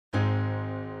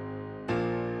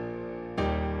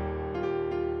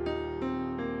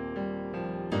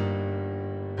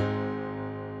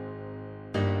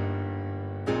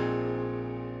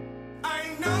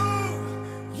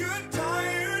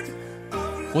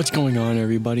What's going on,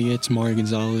 everybody? It's Mario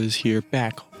Gonzalez here,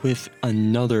 back with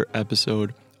another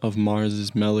episode of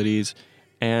Mars's Melodies,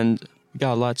 and we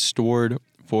got a lot stored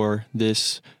for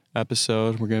this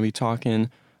episode. We're going to be talking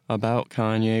about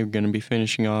Kanye. We're going to be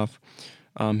finishing off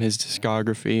his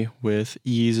discography with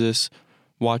Yeezus,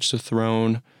 Watch the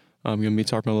Throne. I'm going to be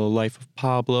talking a little Life of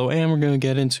Pablo, and we're going to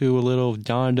get into a little of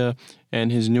Donda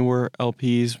and his newer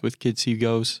LPs with Kids See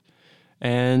Ghosts,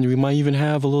 and we might even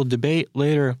have a little debate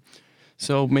later.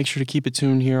 So make sure to keep it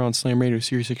tuned here on Slam Radio,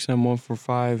 Sirius XM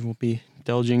 145. We'll be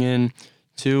delving in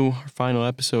to our final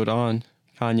episode on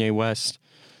Kanye West.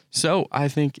 So I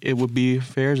think it would be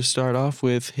fair to start off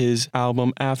with his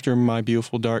album after My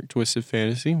Beautiful Dark Twisted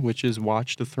Fantasy, which is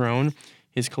Watch the Throne.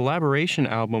 His collaboration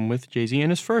album with Jay-Z,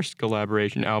 and his first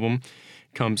collaboration album,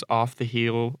 comes off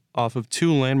of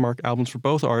two landmark albums for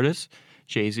both artists.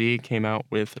 Jay-Z came out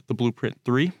with The Blueprint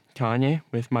 3, Kanye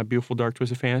with My Beautiful Dark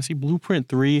Twisted Fantasy. Blueprint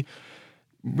 3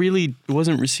 really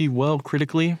wasn't received well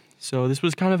critically, so this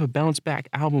was kind of a bounce back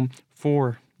album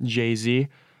for Jay-Z.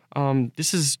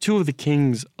 This is two of the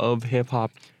kings of hip-hop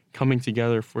coming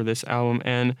together for this album,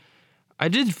 and I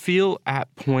did feel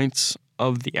at points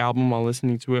of the album while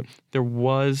listening to it, there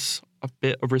was a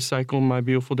bit of recycled My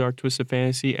Beautiful Dark Twisted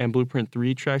Fantasy and Blueprint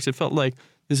 3 tracks. It felt like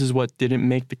this is what didn't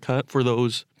make the cut for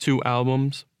those two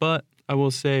albums, but I will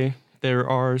say there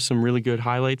are some really good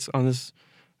highlights on this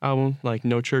album, like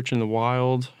No Church in the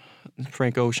Wild.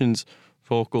 Frank Ocean's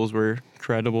vocals were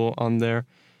credible on there,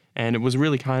 and it was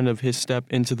really kind of his step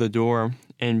into the door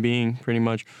and being pretty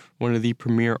much one of the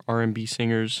premier R&B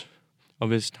singers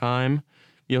of his time.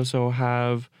 You also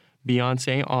have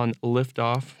Beyonce on Lift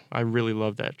Off. I really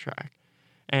love that track.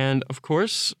 And of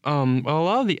course, a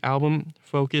lot of the album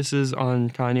focuses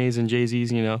on Kanye's and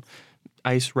Jay-Z's,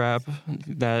 ice rap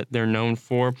that they're known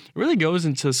for. It really goes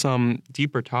into some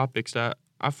deeper topics that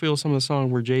I feel some of the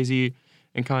songs where Jay-Z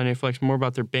and Kanye flex more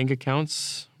about their bank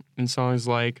accounts in songs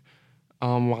like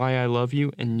Why I Love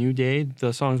You and New Day,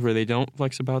 the songs where they don't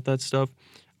flex about that stuff.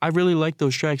 I really like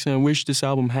those tracks, and I wish this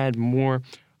album had more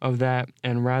of that,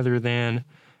 and rather than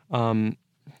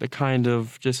the kind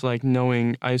of just like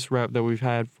knowing ice rap that we've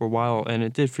had for a while, and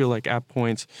it did feel like at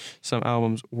points some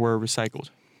albums were recycled.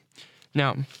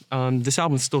 Now, this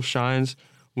album still shines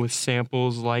with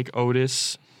samples like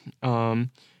Otis,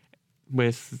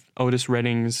 with Otis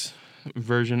Redding's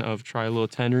version of Try a Little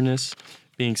Tenderness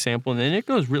being sampled, and it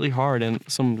goes really hard, and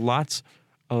lots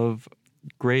of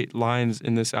great lines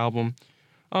in this album.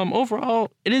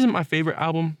 Overall, it isn't my favorite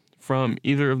album from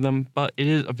either of them, but it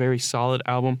is a very solid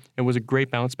album. It was a great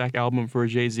bounce back album for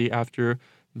Jay-Z after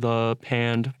the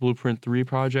panned Blueprint 3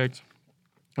 project.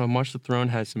 Watch the Throne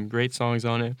has some great songs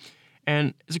on it,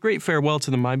 and it's a great farewell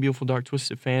to the My Beautiful Dark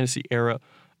Twisted Fantasy era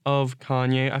of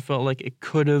Kanye. I felt like it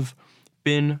could have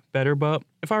been better, but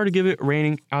if I were to give it a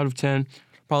rating out of 10,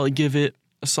 probably give it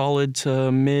a solid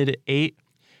to mid 8.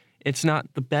 It's not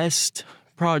the best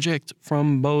project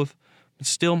from both, but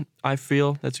still, I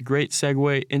feel that's a great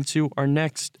segue into our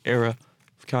next era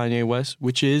of Kanye West,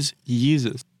 which is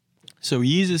Yeezus. So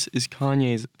Yeezus is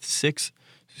Kanye's 6th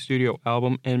studio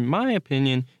album, and in my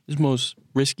opinion, his most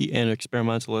risky and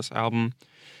experimentalist album.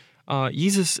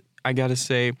 Yeezus, I gotta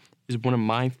say, is one of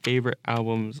my favorite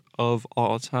albums of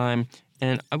all time.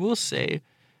 And I will say,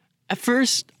 at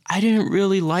first, I didn't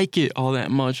really like it all that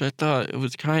much. I thought it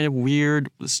was kind of weird.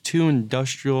 It was too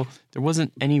industrial. There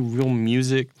wasn't any real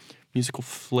musical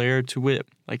flair to it.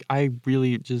 Like,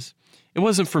 it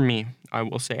wasn't for me, I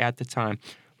will say, at the time.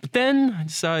 But then I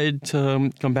decided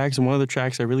to come back to one of the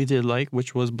tracks I really did like,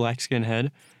 which was Black Skinhead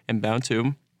and Bound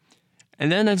To.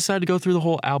 And then I decided to go through the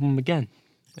whole album again.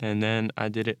 And then I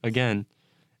did it again.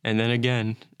 And then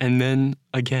again. And then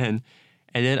again.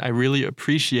 And then I really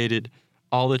appreciated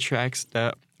all the tracks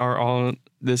that are on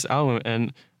this album.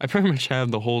 And I pretty much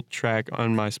have the whole track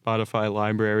on my Spotify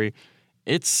library.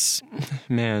 It's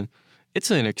an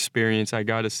experience, I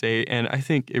gotta say. And I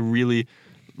think what really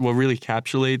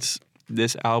encapsulates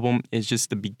this album is just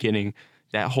the beginning.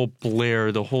 That whole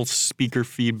blare, the whole speaker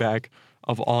feedback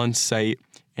of On Sight.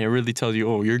 And it really tells you,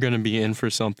 oh, you're gonna be in for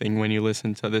something when you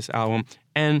listen to this album.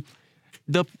 And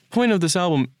the point of this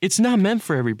album, it's not meant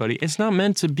for everybody. It's not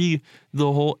meant to be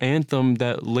the whole anthem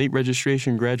that Late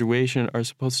Registration, Graduation are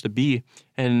supposed to be.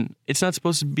 And it's not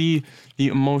supposed to be the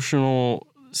emotional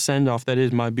send-off that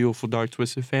is My Beautiful Dark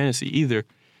Twisted Fantasy either.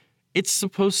 It's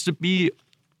supposed to be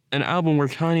an album where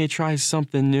Kanye tries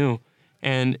something new.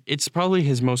 And it's probably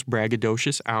his most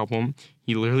braggadocious album.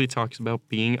 He literally talks about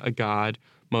being a god,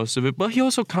 most of it. But he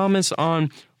also comments on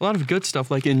a lot of good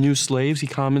stuff, like in New Slaves. He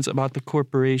comments about the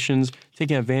corporations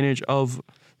taking advantage of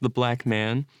the black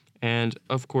man. And,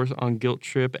 of course, on Guilt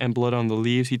Trip and Blood on the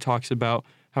Leaves, he talks about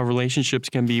how relationships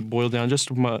can be boiled down just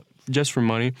for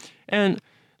money. And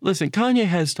listen, Kanye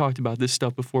has talked about this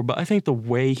stuff before, but I think the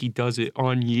way he does it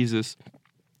on Yeezus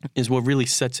is what really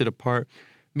sets it apart,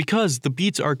 because the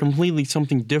beats are completely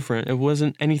something different. It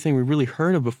wasn't anything we really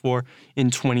heard of before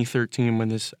in 2013 when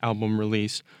this album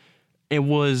released. It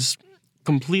was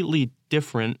completely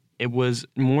different. It was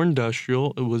more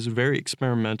industrial. It was very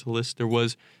experimentalist. There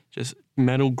was just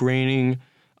metal graining,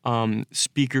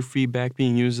 speaker feedback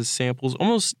being used as samples.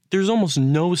 There's almost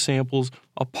no samples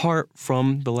apart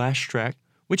from the last track,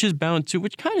 which is Bound 2,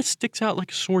 which kind of sticks out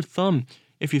like a sore thumb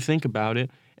if you think about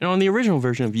it. And on the original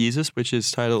version of Yeezus, which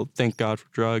is titled Thank God for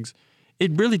Drugs,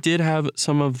 it really did have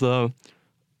some of the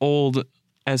old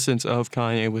essence of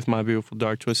Kanye with My Beautiful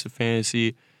Dark Twisted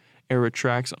Fantasy era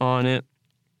tracks on it.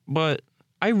 But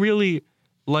I really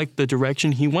liked the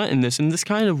direction he went in this, and this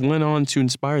kind of went on to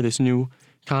inspire this new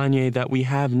Kanye that we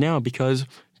have now, because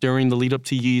during the lead up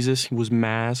to Yeezus, he was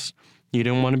masked. He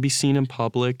didn't want to be seen in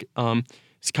public.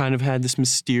 He's kind of had this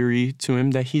mystery to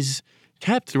him that he's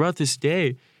kept throughout this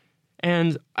day.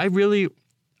 And a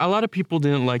lot of people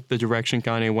didn't like the direction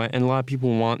Kanye went, and a lot of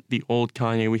people want the old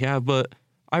Kanye we have, but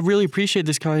I really appreciate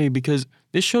this Kanye because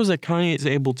this shows that Kanye is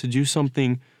able to do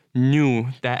something new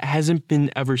that hasn't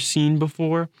been ever seen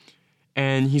before,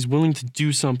 and he's willing to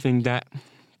do something that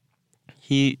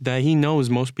he knows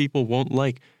most people won't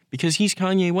like, because he's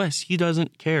Kanye West. He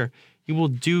doesn't care. He will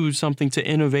do something to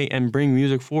innovate and bring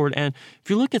music forward. And if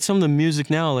you look at some of the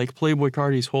music now, like Playboi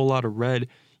Carti's Whole Lotta Red,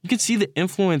 you can see the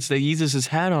influence that Yeezus has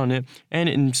had on it, and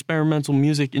in experimental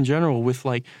music in general, with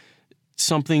like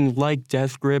something like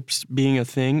Death Grips being a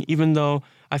thing. Even though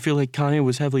I feel like Kanye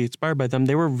was heavily inspired by them,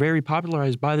 they were very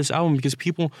popularized by this album because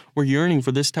people were yearning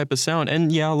for this type of sound.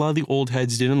 And yeah, a lot of the old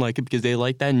heads didn't like it because they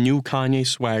liked that new Kanye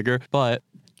swagger, but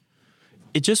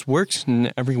it just works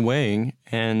in every way.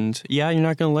 And yeah, you're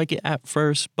not going to like it at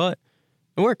first, but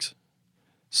it works.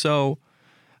 So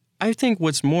I think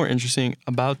what's more interesting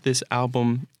about this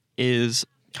album is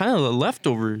kind of the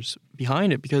leftovers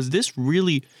behind it, because this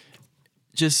really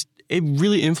it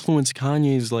really influenced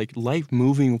Kanye's like life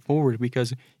moving forward,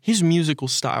 because his musical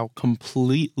style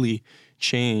completely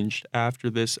changed after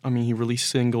this. I mean, he released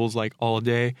singles like All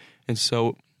Day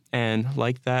and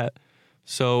Like That.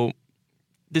 So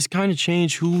this kind of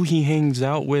changed who he hangs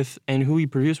out with and who he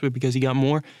produced with, because he got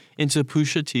more into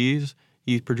Pusha T's.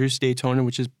 He produced Daytona,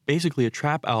 which is basically a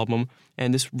trap album.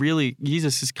 And this really,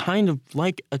 Yeezus is kind of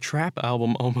like a trap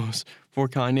album almost for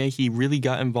Kanye. He really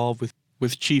got involved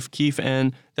with Chief Keef,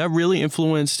 and that really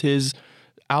influenced his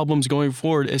albums going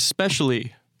forward,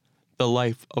 especially The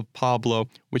Life of Pablo,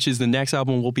 which is the next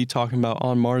album we'll be talking about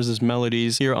on Mars's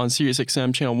Melodies here on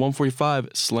SiriusXM channel 145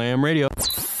 Slam Radio.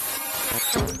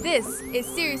 This is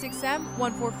SiriusXM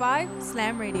 145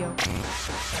 Slam Radio.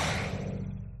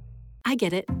 I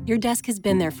get it. Your desk has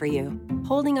been there for you,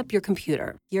 holding up your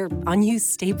computer, your unused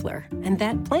stapler, and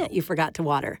that plant you forgot to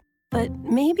water. But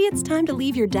maybe it's time to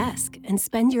leave your desk and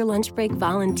spend your lunch break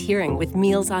volunteering with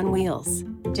Meals on Wheels.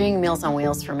 Doing Meals on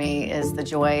Wheels for me is the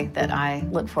joy that I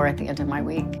look for at the end of my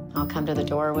week. I'll come to the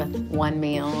door with one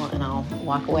meal and I'll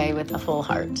walk away with a full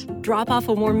heart. Drop off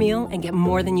a warm meal and get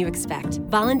more than you expect.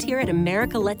 Volunteer at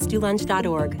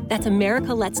americaletsdolunch.org. That's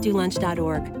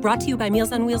americaletsdolunch.org. Brought to you by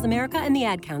Meals on Wheels America and the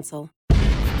Ad Council.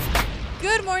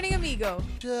 Good morning, amigo.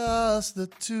 Just the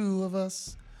two of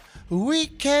us. We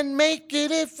can make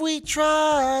it if we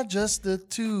try. Just the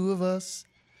two of us.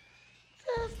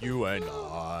 You and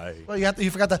I. Well, you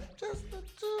forgot the. Just the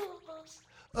two of us.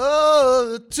 Oh,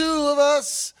 the two of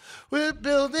us. We're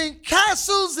building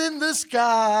castles in the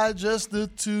sky. Just the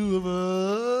two of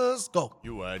us. Go.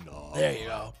 You and I. There you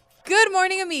go. Good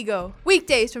morning, amigo.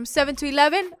 Weekdays from 7 to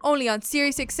 11, only on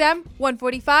SiriusXM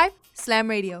 145 Slam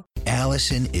Radio.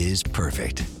 Allison is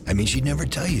perfect. I mean, she'd never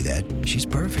tell you that. She's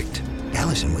perfect.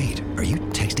 Allison, wait, are you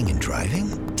texting and driving?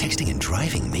 Texting and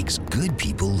driving makes good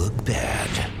people look bad.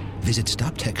 Visit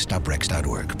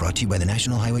StopTextStopWrecks.org, brought to you by the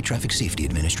National Highway Traffic Safety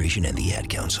Administration and the Ad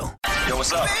Council. Yo,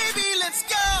 what's up? Baby, let's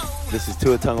go. This is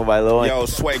Tua Tagovailoa. Yo,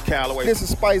 Sway Calloway. This is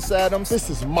Spice Adams. This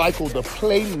is Michael, the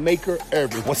playmaker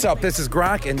everything. What's up? This is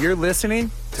Gronk, and you're listening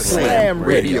to Slam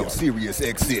Radio. Sirius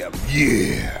XM.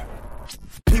 Yeah.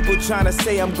 People trying to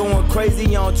say I'm going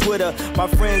crazy on Twitter. My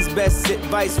friend's best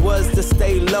advice was to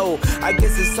stay low. I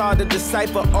guess it's hard to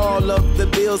decipher all of the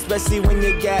bills, especially when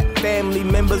you got family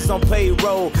members on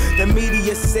payroll. The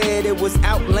media said it was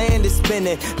outlandish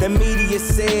spending. The media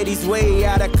said he's way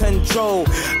out of control.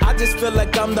 I just feel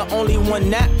like I'm the only one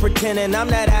not pretending. I'm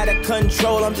not out of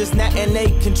control. I'm just not in a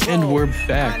control. And we're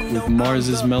back with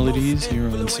Mars's Melodies here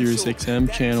on SiriusXM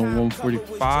channel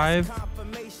 145.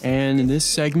 And in this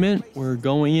segment, we're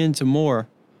going into more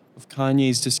of of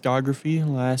Kanye's discography.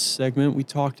 Last segment, we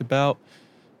talked about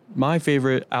my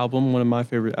favorite album, one of my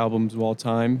favorite albums of all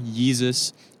time,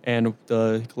 Yeezus, and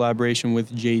the collaboration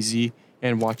with Jay-Z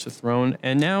and Watch the Throne.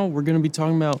 And now we're going to be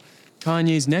talking about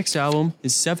Kanye's next album,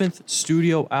 his 7th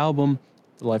studio album,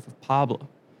 The Life of Pablo.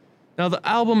 Now, the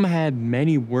album had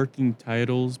many working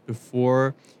titles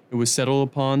before it was settled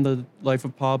upon The Life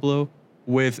of Pablo,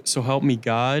 with So Help Me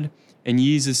God and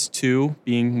Yeezus 2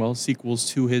 being, well, sequels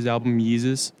to his album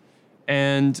Yeezus.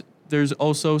 And there's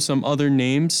also some other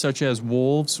names, such as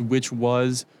Wolves, which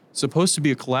was supposed to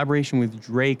be a collaboration with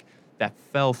Drake that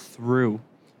fell through.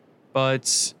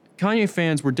 But Kanye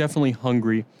fans were definitely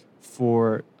hungry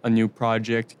for a new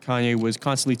project. Kanye was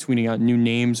constantly tweeting out new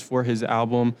names for his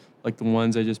album, like the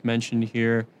ones I just mentioned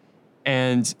here.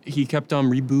 And he kept on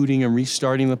rebooting and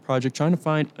restarting the project, trying to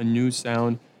find a new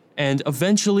sound. And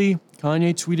eventually,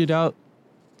 Kanye tweeted out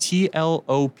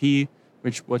TLOP,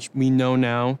 which we know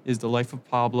now is The Life of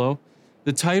Pablo.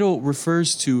 The title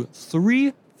refers to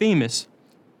 3 famous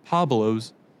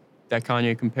Pablos that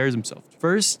Kanye compares himself to.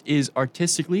 First is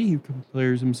artistically, he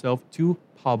compares himself to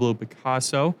Pablo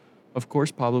Picasso. Of course,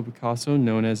 Pablo Picasso,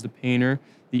 known as the painter,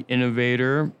 the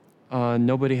innovator.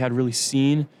 Nobody had really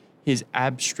seen his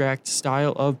abstract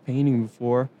style of painting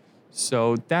before.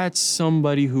 So that's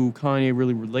somebody who Kanye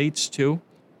really relates to.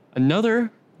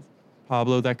 Another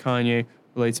Pablo that Kanye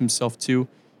relates himself to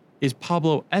is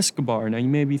Pablo Escobar. Now, you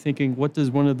may be thinking, what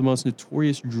does one of the most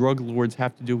notorious drug lords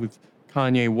have to do with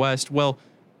Kanye West? Well,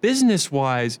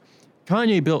 business-wise,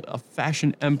 Kanye built a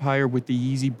fashion empire with the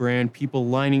Yeezy brand, people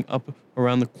lining up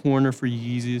around the corner for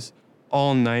Yeezys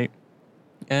all night.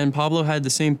 And Pablo had the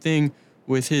same thing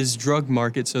with his drug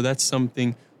market, so that's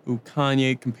something who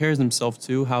Kanye compares himself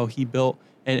to, how he built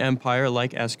an empire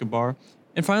like Escobar.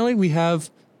 And finally, we have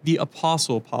the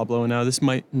Apostle Pablo. Now, this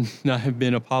might not have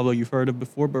been a Pablo you've heard of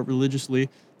before, but religiously,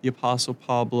 the Apostle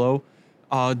Pablo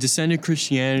descended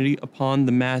Christianity upon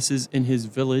the masses in his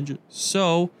village.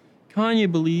 So,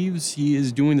 Kanye believes he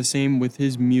is doing the same with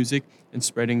his music and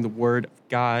spreading the word of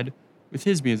God with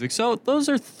his music. So, those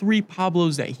are 3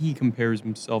 Pablos that he compares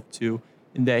himself to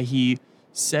and that he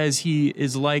says he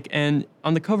is like. And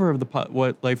on the cover of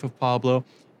the Life of Pablo,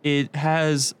 it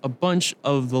has a bunch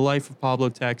of the Life of Pablo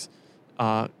text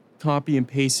copy and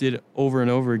pasted over and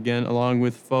over again, along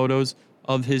with photos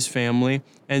of his family.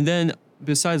 And then,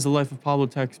 besides the Life of Pablo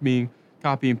text being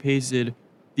copy and pasted,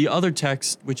 the other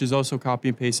text, which is also copy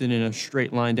and pasted in a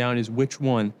straight line down, is which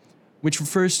one, which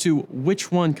refers to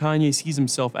which one Kanye sees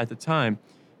himself at the time.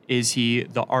 Is he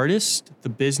the artist, the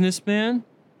businessman,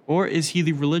 or is he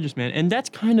the religious man? And that's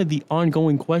kind of the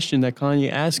ongoing question that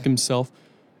Kanye asks himself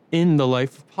in The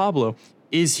Life of Pablo.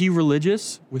 Is he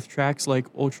religious with tracks like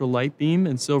Ultra Light Beam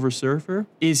and Silver Surfer?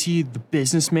 Is he the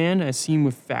businessman as seen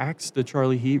with Facts, the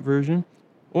Charlie Heat version?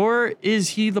 Or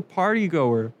is he the party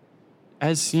goer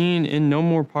as seen in No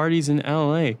More Parties in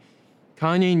LA?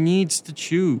 Kanye needs to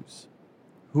choose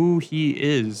who he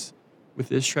is with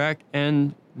this track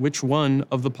and which one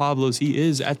of the Pablos he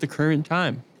is at the current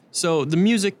time. So the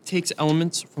music takes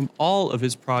elements from all of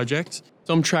his projects.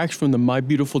 Some tracks from the My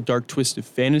Beautiful Dark Twisted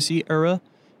Fantasy era.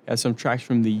 He has some tracks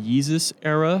from the Yeezus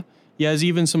era. He has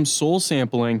even some soul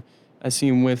sampling, as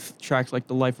seen with tracks like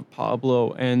The Life of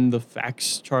Pablo and the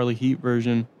Facts Charlie Heat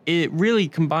version. It really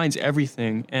combines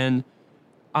everything, and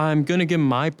I'm gonna give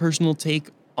my personal take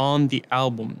on the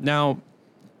album. Now,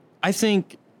 I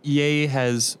think Ye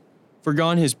has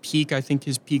forgone his peak. I think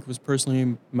his peak was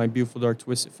personally My Beautiful Dark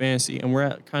Twisted Fantasy, and we're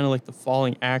at kind of like the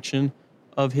falling action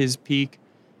of his peak.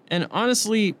 And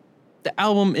honestly, the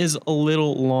album is a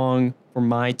little long for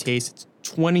my taste. It's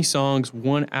 20 songs,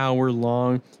 1 hour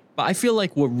long. But I feel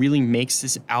like what really makes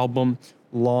this album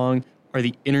long are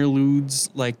the interludes,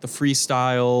 like the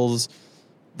freestyles,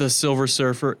 the Silver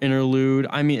Surfer interlude.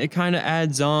 I mean, it kind of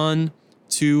adds on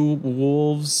to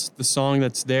Wolves, the song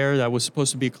that's there that was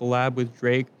supposed to be a collab with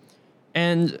Drake.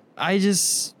 And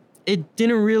it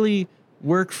didn't really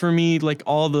work for me, like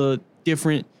all the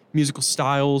different musical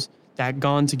styles that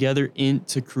gone together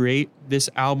to create this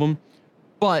album.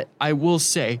 But I will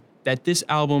say that this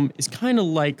album is kind of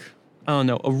like, I don't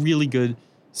know, a really good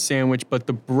sandwich, but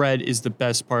the bread is the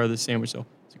best part of the sandwich. So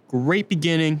it's a great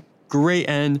beginning, great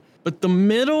end, but the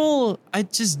middle, I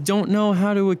just don't know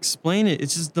how to explain it.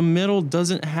 It's just the middle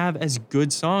doesn't have as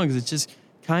good songs. It's just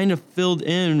kind of filled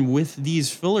in with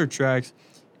these filler tracks.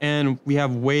 And we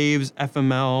have Waves,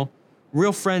 FML.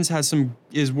 Real Friends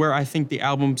is where I think the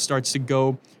album starts to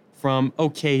go from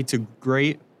okay to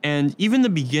great. And even the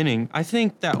beginning, I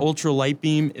think that Ultra Light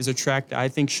Beam is a track that I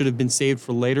think should have been saved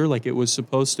for later, like it was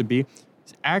supposed to be.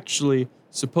 It's actually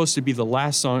supposed to be the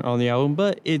last song on the album,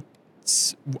 but it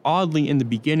it's oddly in the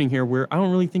beginning here where I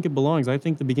don't really think it belongs. I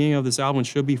think the beginning of this album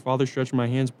should be Father Stretch My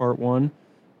Hands Part 1,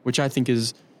 which I think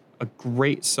is a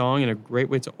great song and a great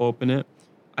way to open it.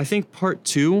 I think Part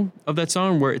 2 of that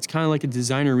song, where it's kind of like a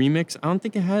designer remix, I don't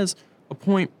think it has a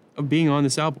point of being on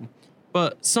this album.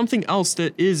 But something else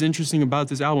that is interesting about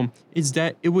this album is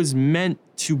that it was meant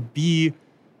to be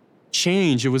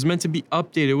changed. It was meant to be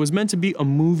updated. It was meant to be a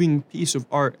moving piece of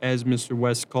art, as Mr.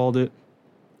 West called it.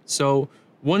 So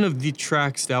one of the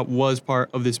tracks that was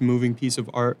part of this moving piece of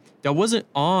art that wasn't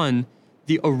on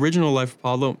the original Life of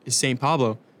Pablo is Saint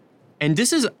Pablo. And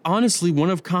this is honestly one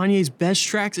of Kanye's best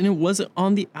tracks, and it wasn't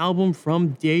on the album from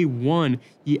day one.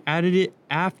 He added it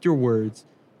afterwards.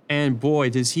 And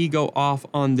boy, does he go off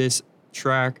on this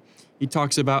track. He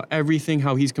talks about everything,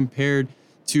 how he's compared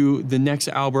to the next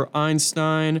Albert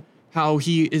Einstein, how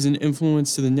he is an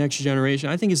influence to the next generation.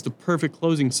 I think it's the perfect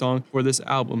closing song for this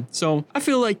album. So I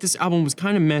feel like this album was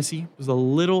kind of messy, was a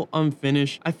little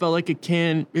unfinished. I felt like it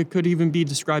could even be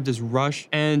described as rushed.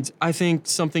 And I think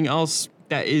something else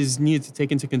that is needed to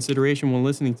take into consideration when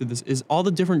listening to this is all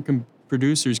the different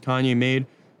producers Kanye made,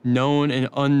 known and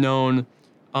unknown,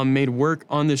 made work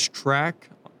on this track,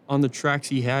 on the tracks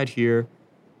he had here.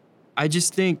 I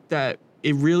just think that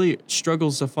it really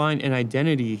struggles to find an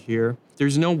identity here.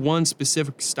 There's no one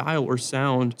specific style or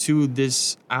sound to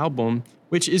this album,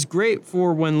 which is great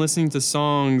for when listening to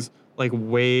songs like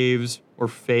Waves or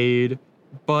Fade,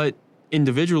 but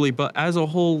individually, but as a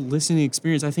whole listening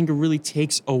experience, I think it really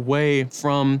takes away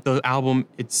from the album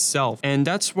itself. And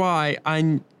that's why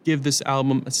I give this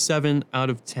album a 7 out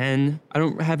of 10. I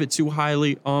don't have it too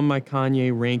highly on my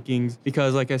Kanye rankings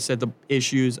because, like I said, the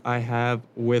issues I have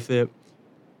with it.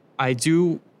 I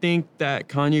do think that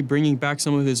Kanye bringing back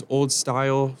some of his old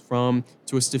style from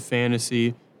Twisted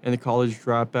Fantasy and The College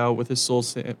Dropout with his soul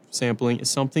sampling is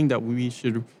something that we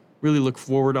should really look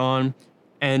forward on.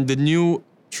 And the new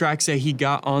tracks that he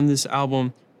got on this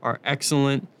album are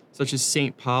excellent, such as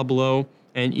Saint Pablo,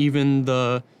 and even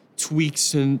the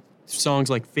tweaks and songs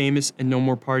like Famous and No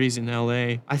More Parties in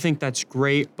LA. I think that's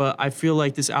great, but I feel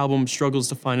like this album struggles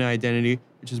to find an identity,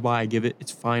 which is why I give it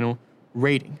its final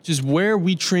rating, which is where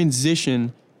we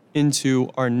transition into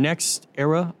our next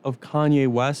era of Kanye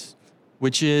West,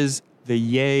 which is the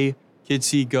Ye, Kids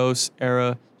See Ghosts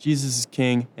era, Jesus is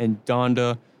King, and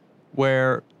Donda,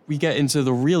 where we get into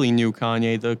the really new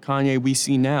Kanye, the Kanye we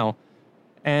see now.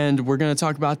 And we're going to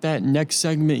talk about that next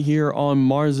segment here on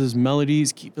Mars's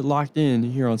Melodies. Keep it locked in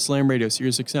here on Slam Radio,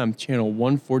 Sirius XM, channel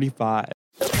 145.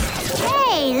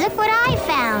 Hey, look what I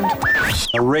found.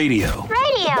 A radio.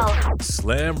 Radio.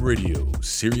 Slam Radio,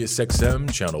 Sirius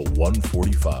XM, channel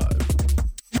 145.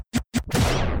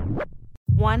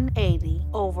 180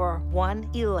 over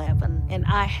 111, and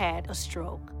I had a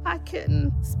stroke. I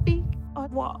couldn't speak or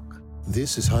walk.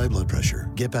 This is high blood pressure.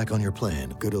 Get back on your plan.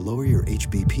 Go to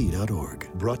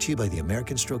loweryourhbp.org. Brought to you by the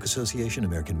American Stroke Association,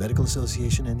 American Medical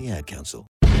Association, and the Ad Council.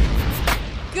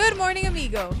 Good morning,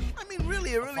 amigo. I mean,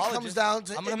 really, it really comes down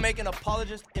to... I'm going to make an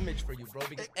apologist image for you, bro,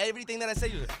 because everything that I say,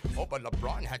 you're like, oh, but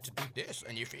LeBron had to do this,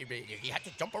 and he had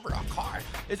to jump over a car.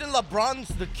 Isn't LeBron's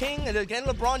the king? And can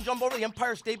LeBron jump over the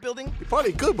Empire State Building? He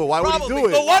probably could, but why would he do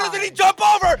it? But why doesn't he jump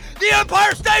over the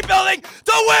Empire State Building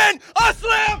to win a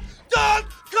slam dunk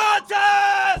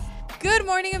contest? Good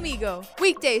morning, amigo.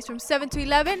 Weekdays from 7 to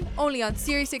 11, only on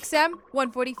Sirius XM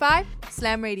 145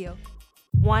 Slam Radio.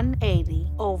 180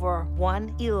 over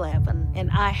 111, and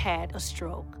I had a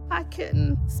stroke. I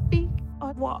couldn't speak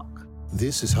or walk.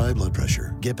 This is high blood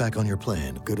pressure. Get back on your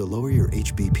plan. Go to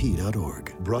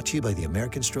loweryourhbp.org. Brought to you by the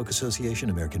American Stroke Association,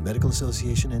 American Medical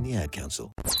Association, and the Ad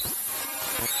Council.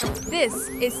 This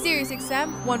is Sirius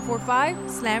XM 145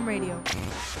 Slam Radio.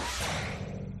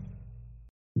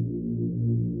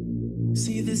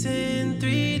 See this in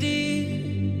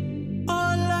 3D.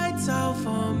 All lights out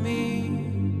for me.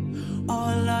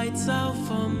 All lights out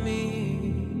for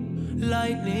me.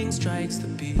 Lightning strikes the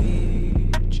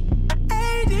beach.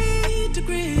 80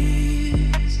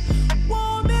 degrees.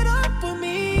 Warm it up for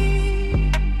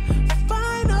me.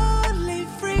 Finally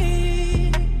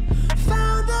free.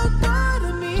 Found the God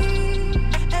of me.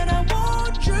 And I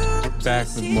want you. Back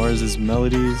with Mars's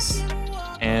Melodies.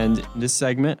 And in this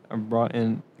segment, I brought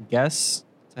in guests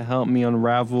to help me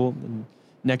unravel the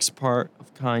next part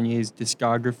of Kanye's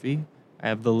discography. I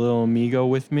have the little amigo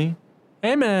with me.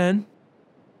 Hey, man.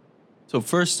 So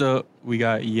first up, we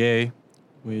got Ye,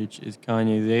 which is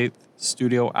Kanye's 8th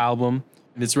studio album.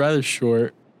 And it's rather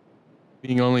short,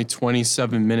 being only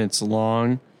 27 minutes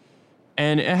long.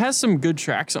 And it has some good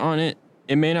tracks on it.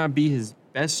 It may not be his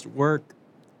best work,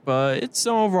 but it's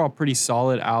an overall pretty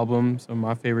solid album. Some of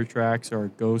my favorite tracks are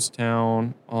Ghost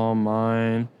Town, All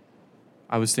Mine,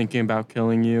 I was thinking about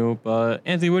killing you. But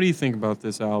Anthony, what do you think about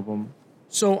this album?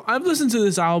 So I've listened to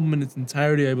this album in its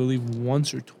entirety, I believe,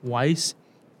 once or twice.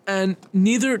 And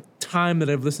neither time that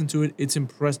I've listened to it, it's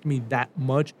impressed me that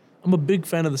much. I'm a big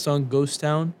fan of the song Ghost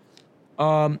Town.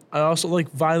 I also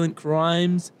like Violent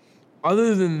Crimes.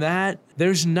 Other than that,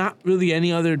 there's not really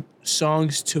any other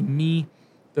songs to me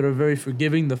that are very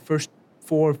forgiving. The first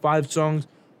 4 or 5 songs,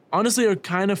 honestly, are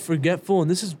kind of forgetful. And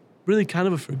this is really kind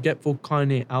of a forgetful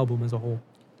Kanye album as a whole.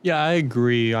 Yeah, I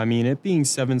agree. I mean, it being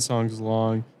 7 songs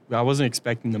long, I wasn't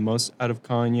expecting the most out of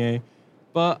Kanye.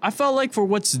 But I felt like for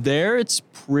what's there, it's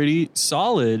pretty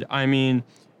solid. I mean,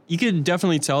 you could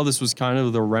definitely tell this was kind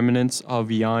of the remnants of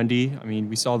Yandhi. I mean,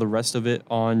 we saw the rest of it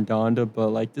on Donda, but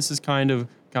like this is kind of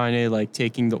Kanye like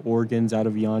taking the organs out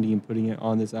of Yandhi and putting it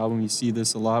on this album. You see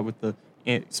this a lot with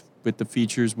the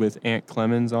features with Aunt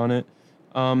Clemens on it.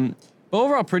 But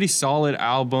overall, pretty solid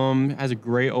album. Has a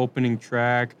great opening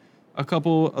track, a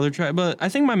couple other tracks. But I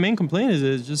think my main complaint is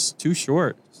it's just too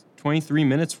short. 23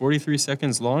 minutes, 43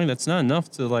 seconds long. That's not enough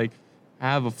to like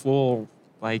have a full,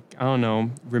 like, I don't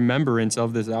know, remembrance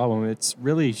of this album. It's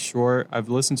really short. I've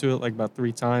listened to it like about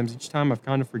 3 times. Each time I've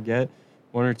kind of forget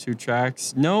 1 or 2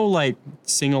 tracks. No like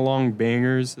sing-along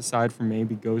bangers aside from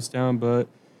maybe Ghost Town, but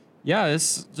yeah,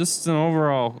 it's just an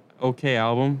overall okay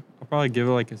album. I'll probably give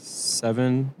it like a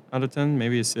 7 out of 10,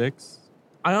 maybe a 6.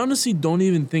 I honestly don't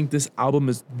even think this album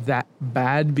is that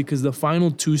bad because the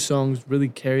final 2 songs really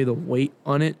carry the weight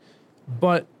on it.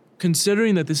 But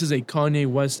considering that this is a Kanye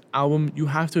West album, you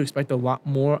have to expect a lot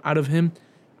more out of him.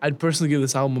 I'd personally give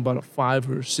this album about a 5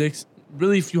 or a 6.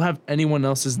 Really, if you have anyone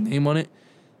else's name on it,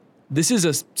 this is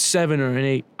a 7 or an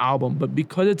 8 album. But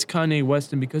because it's Kanye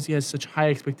West and because he has such high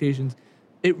expectations,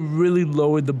 it really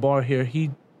lowered the bar here.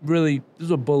 This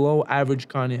is a below average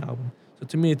Kanye album. So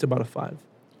to me, it's about a 5.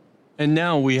 And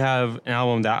now we have an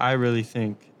album that I really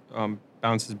think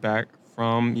bounces back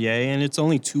from Ye, and it's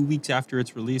only 2 weeks after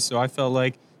its release, so I felt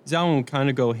like this album would kind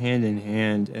of go hand in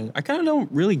hand. And I kind of don't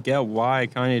really get why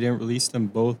Kanye didn't release them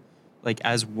both like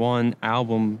as one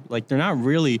album. Like they're not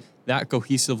really that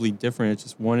cohesively different. It's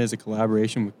just one is a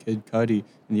collaboration with Kid Cudi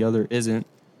and the other isn't.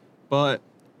 But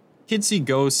Kids See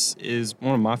Ghosts is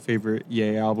one of my favorite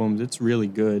Ye albums. It's really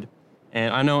good.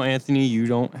 And I know, Anthony, you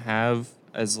don't have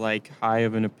as like high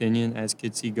of an opinion as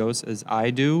Kids See Ghosts as I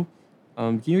do.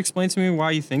 Can you explain to me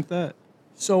why you think that?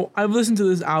 So I've listened to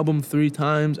this album 3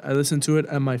 times. I listened to it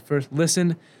at my first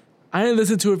listen. I had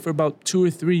listened to it for about 2 or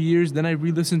 3 years. Then I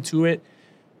re-listened to it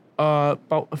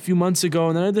about a few months ago.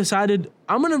 And then I decided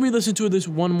I'm going to re-listen to it this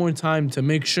one more time to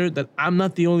make sure that I'm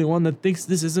not the only one that thinks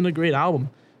this isn't a great album.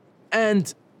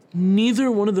 And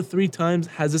neither one of the 3 times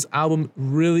has this album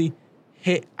really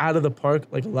hit out of the park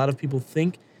like a lot of people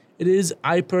think it is.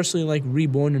 I personally like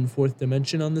Reborn and Fourth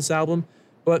Dimension on this album,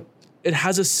 but it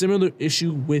has a similar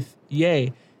issue with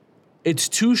Ye. It's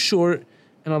too short,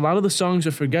 and a lot of the songs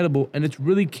are forgettable, and it's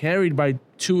really carried by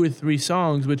 2 or 3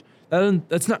 songs, which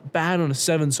that's not bad on a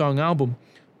 7-song album.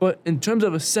 But in terms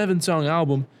of a 7-song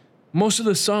album, most of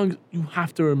the songs, you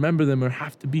have to remember them or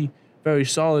have to be very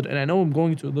solid. And I know I'm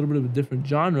going to a little bit of a different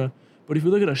genre, but if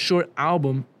you look at a short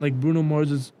album like Bruno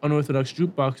Mars's Unorthodox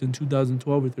Jukebox in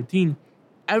 2012 or 13,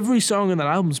 every song on that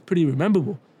album is pretty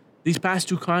rememberable. These past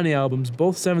 2 Kanye albums,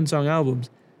 both 7-song albums,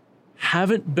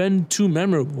 haven't been too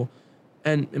memorable.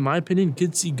 And in my opinion,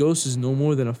 Kids See Ghosts is no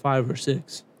more than a 5 or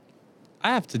 6. I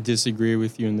have to disagree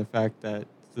with you in the fact that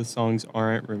the songs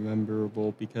aren't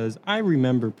rememberable because I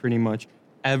remember pretty much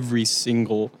every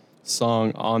single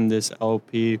song on this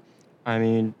LP. I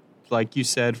mean, like you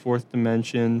said, Fourth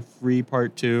Dimension, Free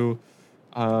Part 2,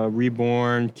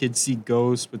 Reborn, Kids See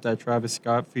Ghosts with that Travis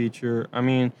Scott feature. I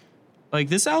mean, like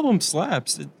this album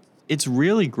slaps. It's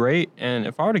really great, and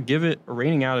if I were to give it a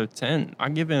rating out of 10,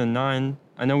 I'd give it a 9.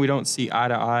 I know we don't see eye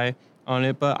to eye on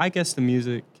it, but I guess the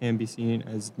music can be seen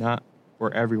as not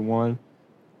for everyone.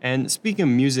 And speaking of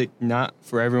music not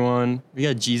for everyone, we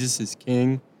got Jesus is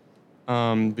King,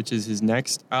 which is his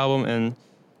next album, and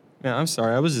man, I'm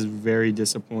sorry, I was just very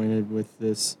disappointed with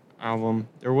this album.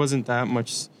 There wasn't that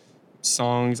much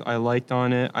songs I liked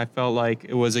on it. I felt like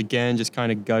it was, again, just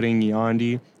kind of gutting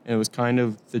Yandhi. And it was kind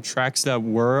of the tracks that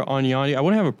were on Yandhi. I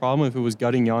wouldn't have a problem if it was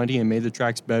gutting Yandhi and made the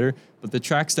tracks better. But the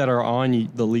tracks that are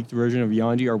on the leaked version of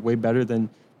Yandhi are way better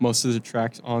than most of the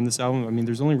tracks on this album. I mean,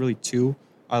 there's only really 2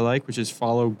 I like, which is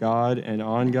Follow God and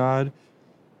On God.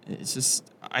 It's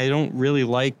just, I don't really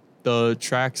like the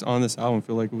tracks on this album. I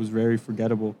feel like it was very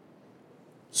forgettable.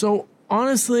 So,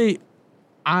 honestly,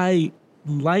 I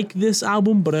like this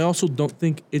album, but I also don't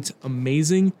think it's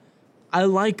amazing. I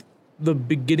like the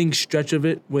beginning stretch of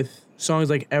it with songs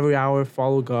like Every Hour,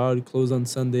 Follow God, Close on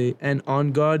Sunday, and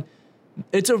On God.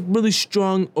 It's a really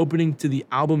strong opening to the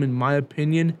album, in my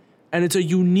opinion, and it's a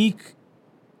unique,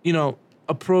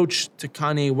 approach to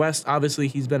Kanye West. Obviously,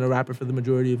 he's been a rapper for the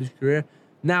majority of his career.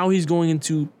 Now he's going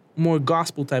into more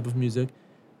gospel type of music.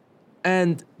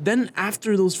 And then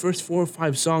after those first 4 or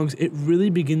 5 songs, it really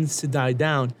begins to die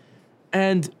down.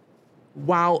 And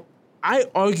while I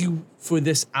argue for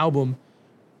this album,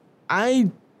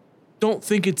 I don't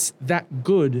think it's that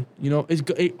good.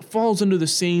 It falls under the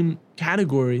same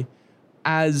category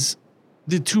as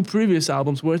the 2 previous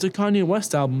albums, where it's a Kanye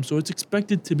West album, so it's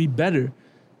expected to be better.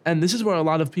 And this is where a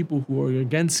lot of people who are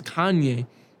against Kanye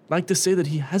like to say that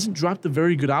he hasn't dropped a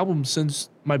very good album since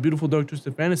My Beautiful Dark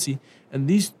Twisted Fantasy. And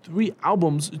these 3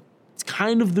 albums, it's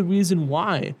kind of the reason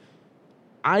why.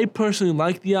 I personally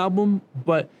like the album,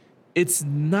 but it's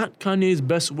not Kanye's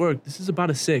best work. This is about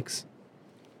a 6.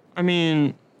 I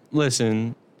mean,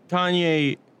 listen,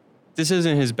 Kanye, this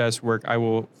isn't his best work. I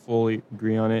will fully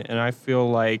agree on it. And I feel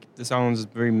like this album is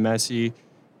very messy.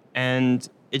 And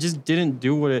it just didn't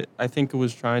do what I think it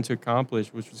was trying to accomplish,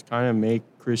 which was kind of make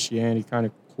Christianity kind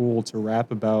of cool to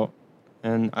rap about.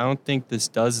 And I don't think this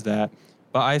does that.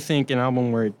 But I think an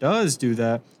album where it does do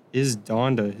that is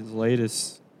Donda, his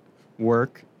latest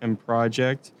work and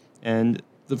project. And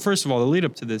first of all, the lead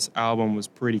up to this album was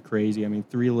pretty crazy. I mean,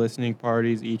 3 listening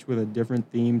parties, each with a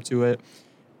different theme to it,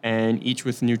 and each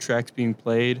with new tracks being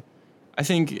played. I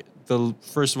think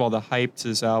first of all, the hype to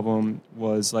this album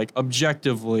was like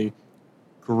objectively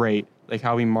great, like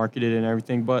how he marketed it and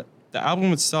everything. But the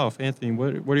album itself, Anthony,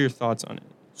 what are your thoughts on it?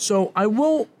 So I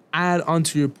will add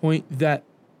onto your point that,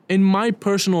 in my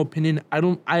personal opinion,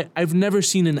 I've never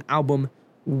seen an album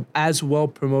as well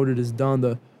promoted as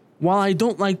Donda. While I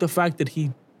don't like the fact that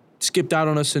he skipped out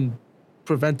on us and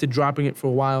prevented dropping it for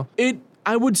a while,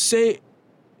 I would say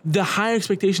the high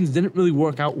expectations didn't really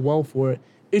work out well for it.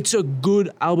 It's a good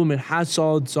album. It has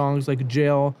solid songs like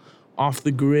Jail, Off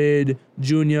the Grid,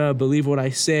 Junior, Believe What I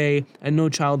Say, and No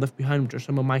Child Left Behind, which are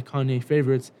some of my Kanye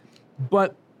favorites.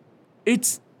 But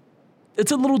it's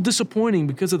a little disappointing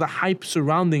because of the hype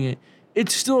surrounding it.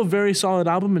 It's still a very solid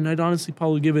album, and I'd honestly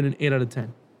probably give it an 8 out of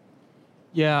 10.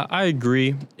 Yeah, I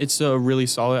agree. It's a really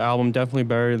solid album, definitely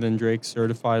better than Drake's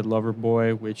Certified Lover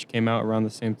Boy, which came out around the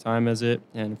same time as it,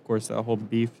 and of course that whole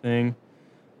beef thing.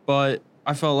 But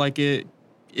I felt like it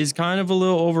is kind of a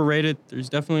little overrated. There's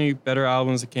definitely better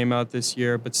albums that came out this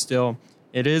year, but still,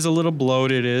 it is a little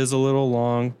bloated, it is a little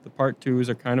long. The part 2s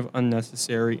are kind of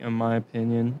unnecessary in my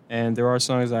opinion, and there are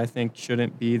songs that I think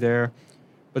shouldn't be there.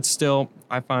 But still,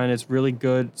 I find it's really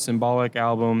good, symbolic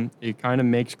album. It kind of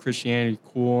makes Christianity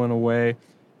cool in a way.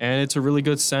 And it's a really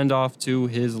good send-off to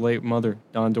his late mother,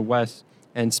 Donda West.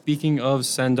 And speaking of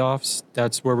send-offs,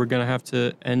 that's where we're going to have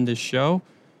to end this show.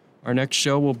 Our next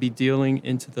show will be dealing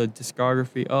into the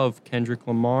discography of Kendrick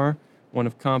Lamar, one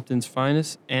of Compton's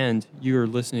finest. And you're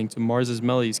listening to Mars's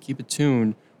Melodies. Keep it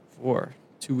tuned for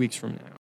 2 weeks from now.